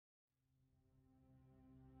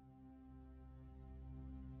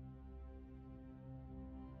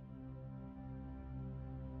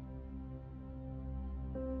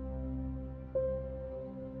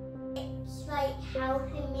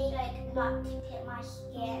helping me like not to pit my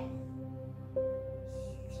skin.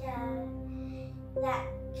 So that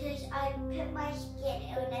because I pit my skin,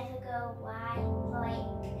 it will never go white. Like,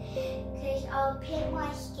 because I'll pit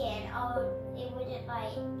my skin, it wouldn't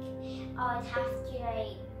like, I would have to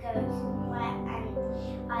like go somewhere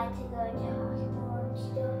and I had to go to hospital and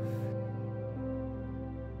stuff.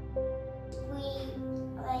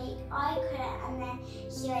 I couldn't, and then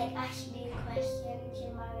she like asked me questions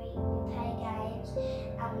in my play games,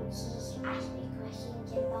 and she asked me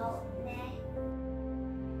questions about me.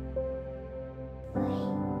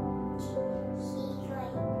 She's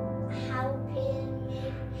like helping me,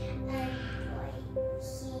 and like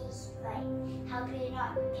she's like helping me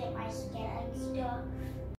not get my skin and stuff.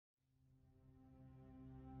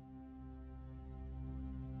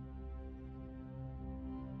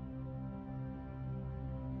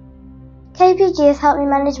 KPG has helped me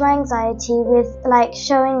manage my anxiety with like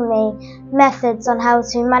showing me methods on how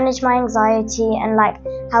to manage my anxiety and like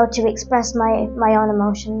how to express my own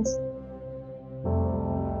emotions.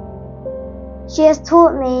 She has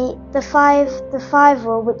taught me the five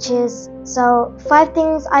rule, which is 5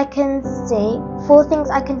 things I can see, 4 things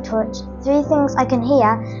I can touch, 3 things I can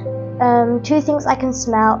hear, 2 things I can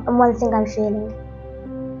smell, and 1 thing I'm feeling.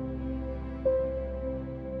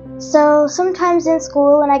 So sometimes in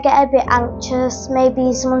school when I get a bit anxious,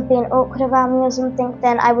 maybe someone's being awkward around me or something,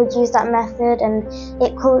 then I would use that method, and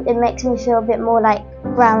it makes me feel a bit more like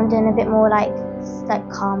grounded and a bit more like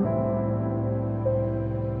calm.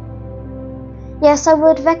 Yes, I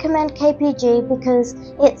would recommend KPG because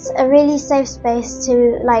it's a really safe space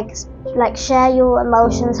to like share your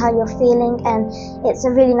emotions, how you're feeling, and it's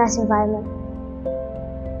a really nice environment.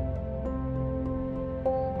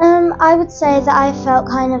 I would say that I felt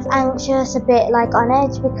kind of anxious, a bit like on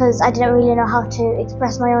edge, because I didn't really know how to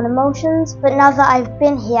express my own emotions. But now that I've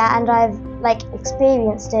been here and I've like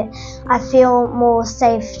experienced it, I feel more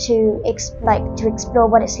safe to explore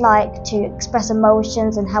what it's like to express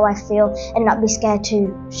emotions and how I feel, and not be scared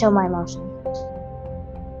to show my emotions.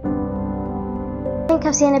 I think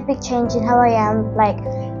I've seen a big change in how I am,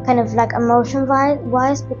 kind of emotion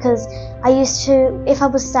wise, because I used to, if I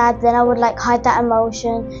was sad, then I would hide that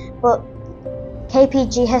emotion, but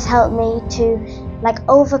KPG has helped me to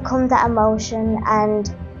overcome that emotion and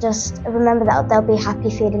just remember that there'll be happy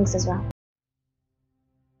feelings as well.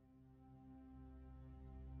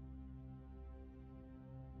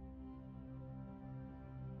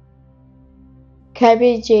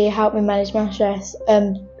 KPG helped me manage my stress,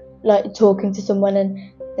 talking to someone and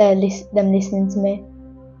them listening to me.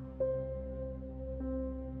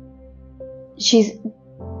 She's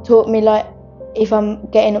taught me if I'm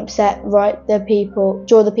getting upset, draw the people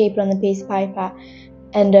on the piece of paper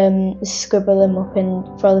and scribble them up and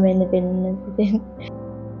throw them in the bin and everything.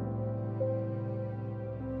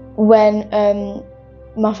 When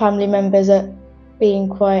my family members are being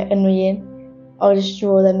quite annoying, I'll just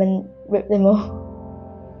draw them and rip them off.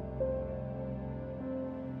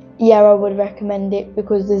 Yeah, I would recommend it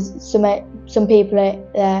because there's some people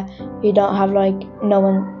out there who don't have no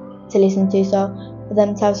one to listen to, so for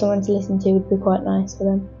them to have someone to listen to would be quite nice for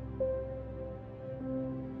them.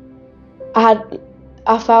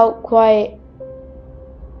 I felt quite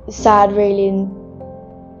sad really, and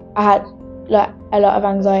I had a lot of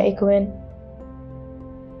anxiety coming.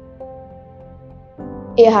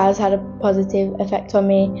 It has had a positive effect on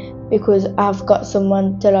me because I've got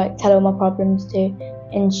someone to tell all my problems to,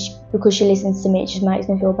 and because she listens to me, it just makes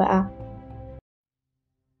me feel better.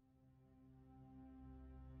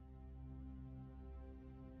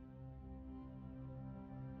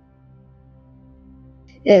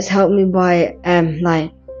 It's helped me by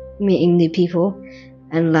meeting new people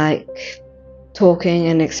and talking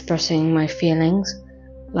and expressing my feelings,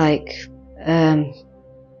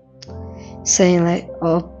 saying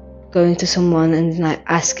going to someone and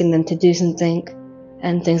asking them to do something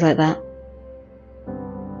and things like that.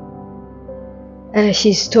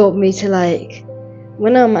 She's taught me to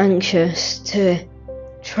when I'm anxious to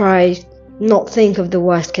try not think of the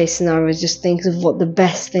worst case scenarios, just think of what the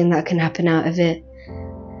best thing that can happen out of it.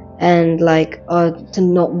 And to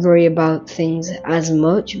not worry about things as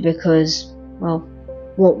much, because what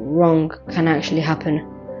wrong can actually happen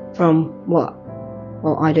from what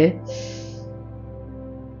I do.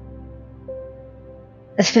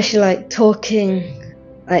 Especially talking,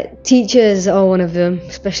 teachers are one of them,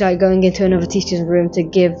 especially going into another teacher's room to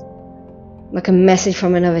give a message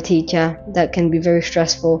from another teacher. That can be very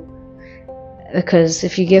stressful, because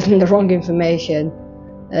if you give them the wrong information,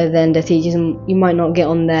 then the teachers, you might not get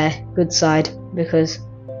on their good side, because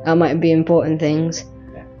that might be important things.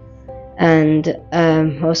 and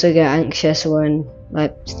also get anxious when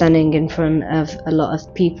like standing in front of a lot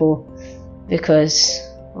of people because,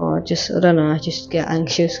 or just, I don't know, I just get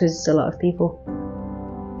anxious because it's a lot of people.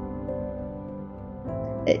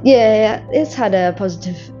 Yeah, it's had a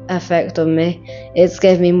positive effect on me. It's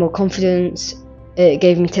gave me more confidence. It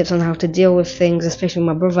gave me tips on how to deal with things, especially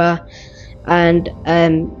with my brother, and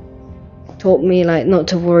taught me like not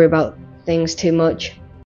to worry about things too much.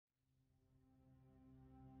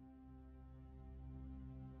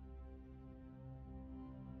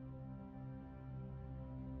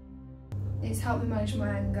 It's helped me manage my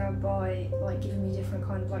anger by like giving me different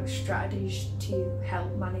kind of like strategies to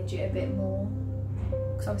help manage it a bit more.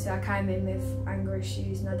 Because obviously I came in with anger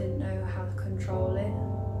issues and I didn't know how to control it.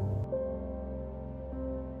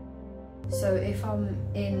 So if I'm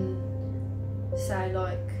in, say,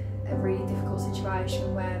 like a really difficult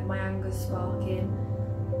situation where my anger's sparking,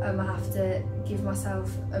 I have to give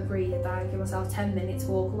myself a breather, give myself 10 minutes,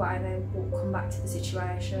 walk away and then come back to the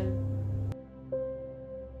situation.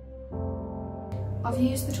 I've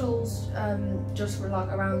used the tools just for like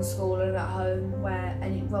around school and at home, where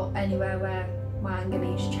anywhere where my anger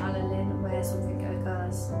needs channeling and where something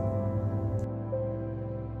occurs.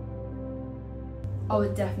 I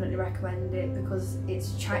would definitely recommend it because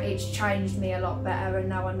it's changed me a lot better, and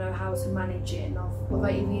now I know how to manage it. And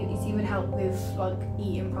it's even helped with like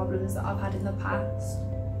eating problems that I've had in the past.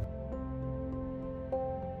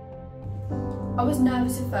 I was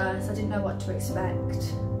nervous at first, I didn't know what to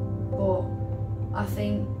expect, but I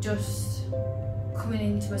think just coming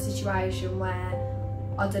into a situation where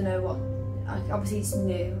I don't know what, obviously it's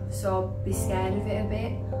new, so I'll be scared of it a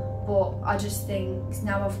bit, but I just think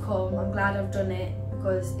now I've come, I'm glad I've done it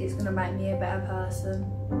because it's going to make me a better person.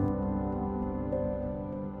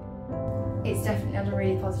 It's definitely had a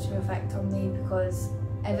really positive effect on me because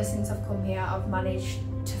ever since I've come here I've managed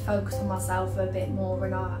to focus on myself a bit more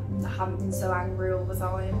and I haven't been so angry all the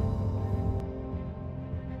time.